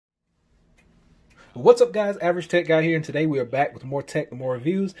What's up, guys? Average Tech Guy here, and today we are back with more tech and more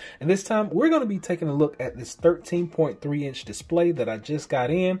reviews. And this time we're going to be taking a look at this 13.3-inch display that I just got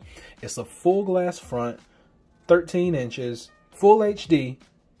in. It's a full glass front, 13 inches, full HD,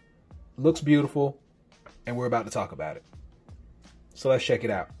 looks beautiful, and we're about to talk about it. So let's check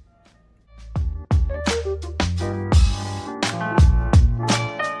it out.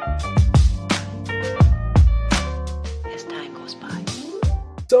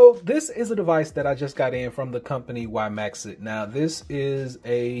 So this is a device that I just got in from the company WIMAXIT. Now this is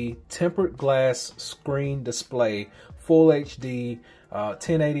a tempered glass screen display, full HD,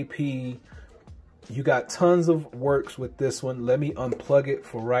 1080p. You got tons of works with this one. Let me unplug it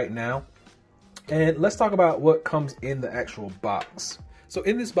for right now. And let's talk about what comes in the actual box. So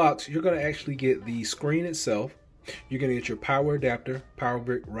in this box, you're gonna actually get the screen itself. You're gonna get your power adapter, power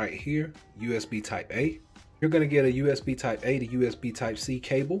brick right here, USB type A. You're going to get a USB type A to USB type C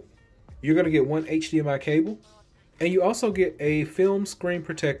cable. You're going to get one HDMI cable. And you also get a film screen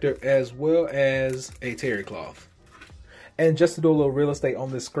protector as well as a terry cloth. And just to do a little real estate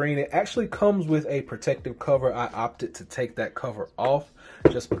on this screen, it actually comes with a protective cover. I opted to take that cover off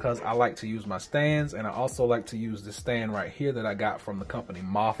just because I like to use my stands. And I also like to use this stand right here that I got from the company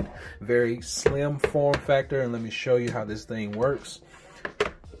Moft. Very slim form factor. And let me show you how this thing works.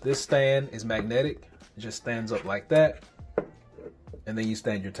 This stand is magnetic. It just stands up like that, and then you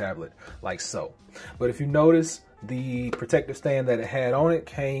stand your tablet like so. But if you notice, the protective stand that it had on it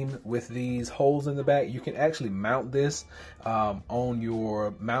came with these holes in the back. You can actually mount this on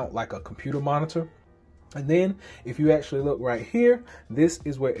your mount like a computer monitor. And then if you actually look right here, this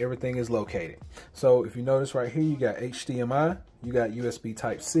is where everything is located. So if you notice right here, you got HDMI, you got USB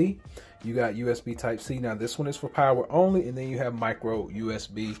type C, you got USB type C. Now this one is for power only, and then you have micro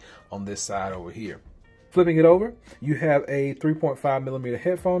USB on this side over here. Flipping it over, you have a 3.5mm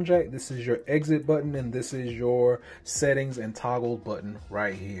headphone jack. This is your exit button, and this is your settings and toggle button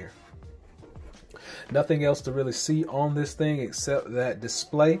right here. Nothing else to really see on this thing except that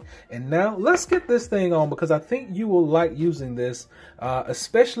display. And now let's get this thing on, because I think you will like using this,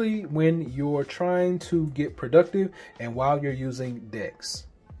 especially when you're trying to get productive and while you're using DeX.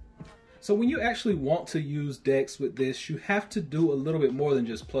 So when you actually want to use DeX with this, you have to do a little bit more than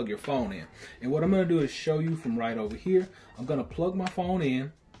just plug your phone in. And what I'm going to do is show you from right over here. I'm going to plug my phone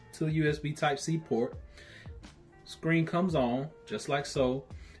in to the USB Type-C port. Screen comes on just like so.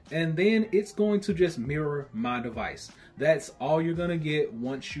 And then it's going to just mirror my device. That's all you're going to get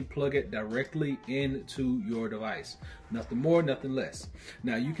once you plug it directly into your device. Nothing more, nothing less.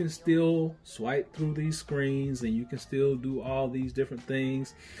 Now you can still swipe through these screens, and you can still do all these different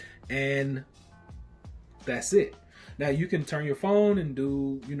things. And that's it. Now you can turn your phone and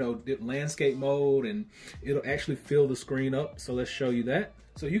do, landscape mode, and it'll actually fill the screen up. So let's show you that.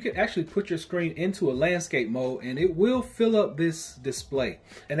 So you can actually put your screen into a landscape mode, and it will fill up this display.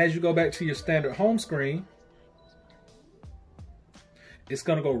 And as you go back to your standard home screen, it's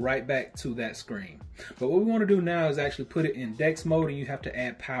going to go right back to that screen. But what we want to do now is actually put it in DeX mode, and you have to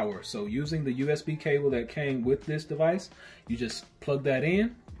add power. So using the USB cable that came with this device, you just plug that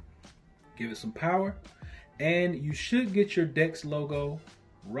in, give it some power, and you should get your DeX logo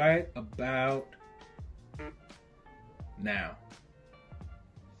right about now.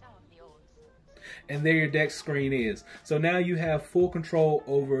 And there your DeX screen is. So now you have full control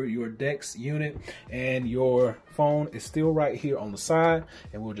over your DeX unit, and your phone is still right here on the side.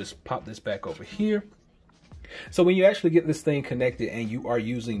 And we'll just pop this back over here. So when you actually get this thing connected and you are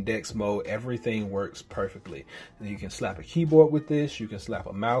using DeX mode, everything works perfectly. You can slap a keyboard with this. You can slap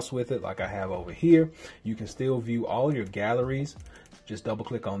a mouse with it like I have over here. You can still view all your galleries. Just double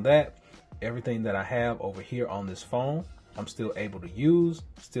click on that. Everything that I have over here on this phone, I'm still able to use,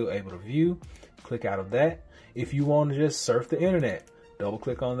 still able to view. Click out of that. If you want to just surf the internet, double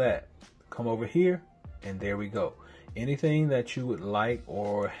click on that. Come over here, and there we go. Anything that you would like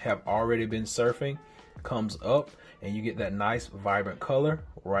or have already been surfing comes up, and you get that nice vibrant color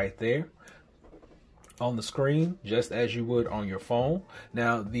right there on the screen, just as you would on your phone.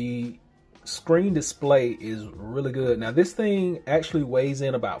 Now the screen display is really good. Now this thing actually weighs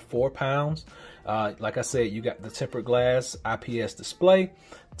in about 4 pounds. Like I said, you got the tempered glass IPS display,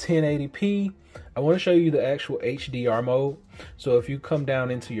 1080p. I want to show you the actual HDR mode. So if you come down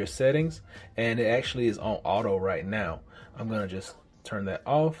into your settings, and it actually is on auto right now, I'm going to just turn that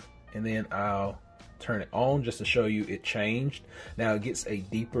off, and then I'll turn it on just to show you it changed. Now it gets a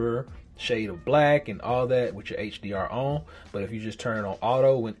deeper shade of black and all that with your HDR on. But if you just turn it on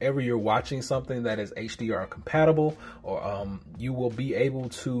auto, whenever you're watching something that is HDR compatible, or you will be able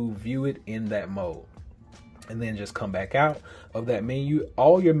to view it in that mode. and then just come back out of that menu.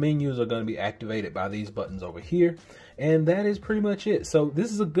 All your menus are going to be activated by these buttons over here. And that is pretty much it. So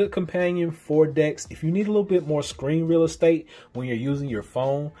this is a good companion for DeX. If you need a little bit more screen real estate when you're using your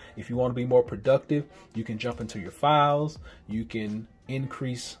phone, if you want to be more productive, you can jump into your files. You can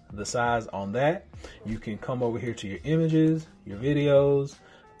increase the size on that. You can come over here to your images, your videos,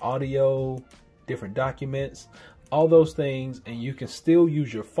 audio, different documents, all those things, and you can still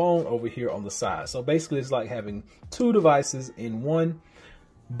use your phone over here on the side. So basically it's like having two devices in one,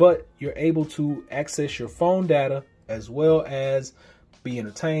 but you're able to access your phone data as well as be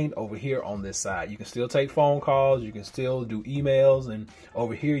entertained over here on this side. You can still take phone calls, you can still do emails, and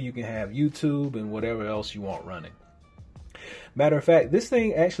over here you can have YouTube and whatever else you want running. Matter of fact, this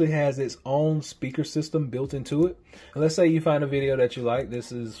thing actually has its own speaker system built into it. And let's say you find a video that you like.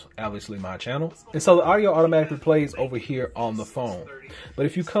 This is obviously my channel. And so the audio automatically plays over here on the phone. But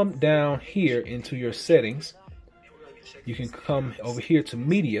if you come down here into your settings, you can come over here to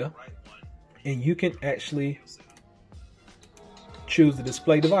media, and you can actually choose the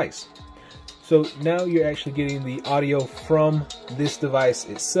display device. So now you're actually getting the audio from this device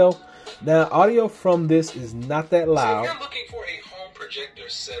itself. Now, audio from this is not that loud. So if you're looking for a home projector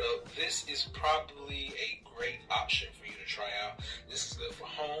setup, this is probably a great option for you to try out. This is good for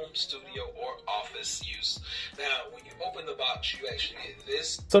home, studio, or office use. Now, when you open the box, you actually get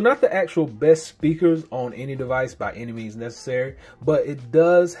this. So not the actual best speakers on any device by any means necessary, but it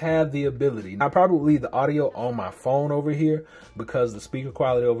does have the ability. I probably leave the audio on my phone over here because the speaker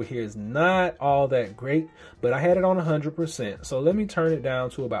quality over here is not all that great, but I had it on 100%. So let me turn it down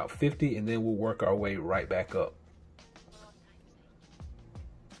to about 50 and then we'll work our way right back up.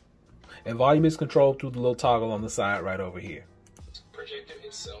 And volume is controlled through the little toggle on the side right over here. Projector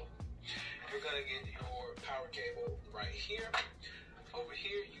itself, you're going to get your power cable right here. Over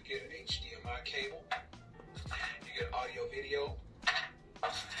here you get an HDMI cable, you get audio video,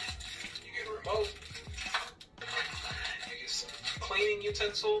 you get a remote, you get some cleaning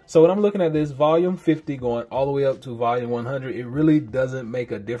utensils. So when I'm looking at this volume 50 going all the way up to volume 100, it really doesn't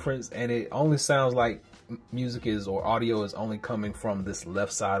make a difference, and it only sounds like music is, or audio is only coming from this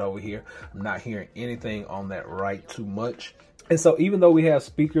left side over here. I'm not hearing anything on that right too much. And so even though we have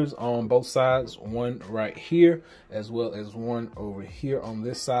speakers on both sides, one right here as well as one over here on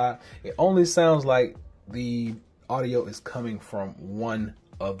this side, it only sounds like the audio is coming from one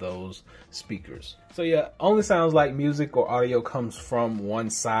of those speakers. So yeah, only sounds like music or audio comes from one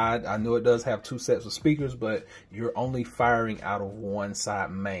side. I know it does have two sets of speakers, but you're only firing out of one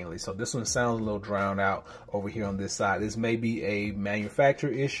side mainly. So this one sounds a little drowned out over here on this side. This may be a manufacturer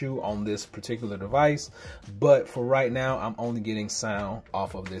issue on this particular device, but for right now, I'm only getting sound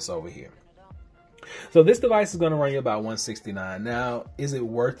off of this over here. So this device is going to run you about $169. Now, is it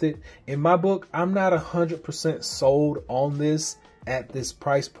worth it? In my book, I'm not 100% sold on this at this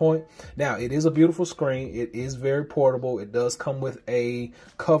price point. Now, it is a beautiful screen. It is very portable. It does come with a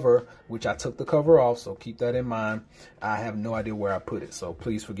cover, which I took the cover off, so keep that in mind. I have no idea where I put it, so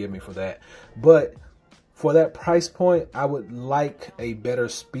please forgive me for that. But for that price point, I would like a better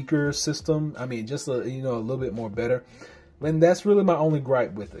speaker system. I mean, just a little bit more better. And that's really my only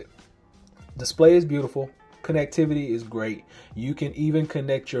gripe with it. Display is beautiful. Connectivity is great. You can even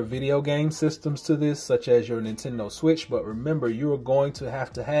connect your video game systems to this, such as your Nintendo Switch. But remember, you are going to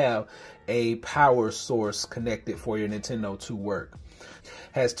have a power source connected for your Nintendo to work.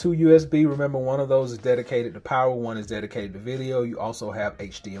 Has two USB. Remember, one of those is dedicated to power, one is dedicated to video. You also have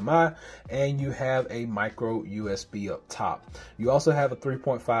HDMI, and you have a micro USB up top. You also have a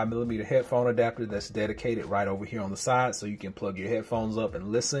 3.5mm headphone adapter that's dedicated right over here on the side, so you can plug your headphones up and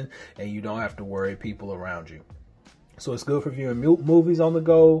listen, and you don't have to worry people around you. So it's good for viewing movies on the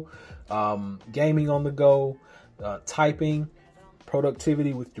go, gaming on the go, typing,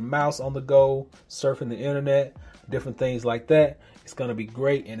 productivity with your mouse on the go, surfing the internet, different things like that. It's going to be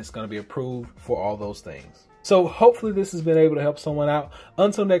great, and it's going to be approved for all those things. So hopefully this has been able to help someone out.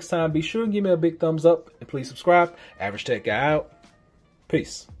 Until next time, be sure and give me a big thumbs up, and please subscribe. Average Tech Guy out.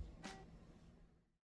 Peace.